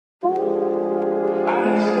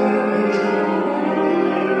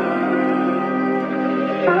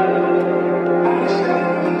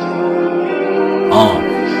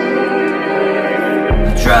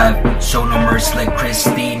Show no mercy like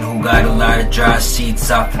Christine, who got a lot of dry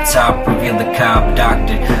sheets off the top. Reveal the cop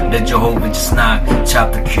doctor, the Jehovah just knock.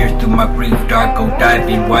 Chop the cure through my grief, dark go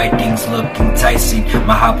diving. White things look enticing,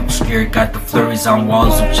 my hop obscure, got the flurries on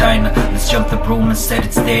walls of China. Let's jump the broom and set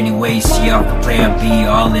it Danny Way. See off the plan B,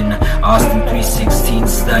 all in the Austin 316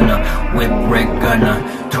 stunner. Whip wreck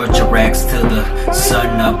gunner, torture racks till the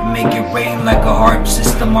sun up. Make it rain like a harp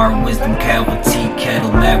system. Our wisdom, Calvin, tea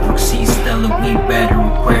kettle, Maverick, sea Stella, we better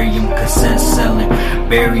aquarium, cassette seller.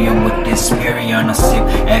 Bury him with this Perion. I sip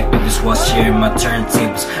activists while sharing my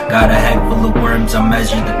turntables. Got a head full of worms, I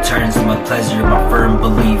measure the turns. My pleasure, my firm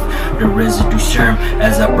belief, the residue sherm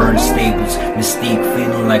as I burn stables. Mystique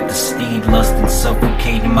feeling like the steed, lust and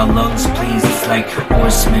suffocating my lungs, please. It's like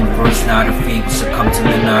horsemen, verse not a fable. Succumb to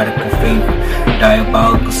the nautical favor,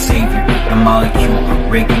 diabolical savior. The molecule,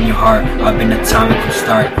 breaking your heart. I've been atomic from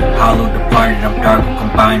start, hollow departed. I'm dark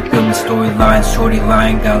combined, filming storylines. Shorty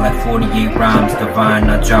line, got like 48 rhymes. Divine,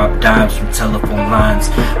 I drop dimes from telephone lines.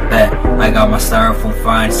 Bet, I got my styrofoam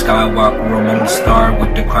fine. Skywalker among the star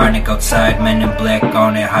with the chronic outside. Men in black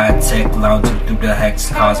on it, high tech, lounging through the hex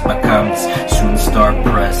caused by comets. Shooting star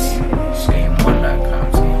press.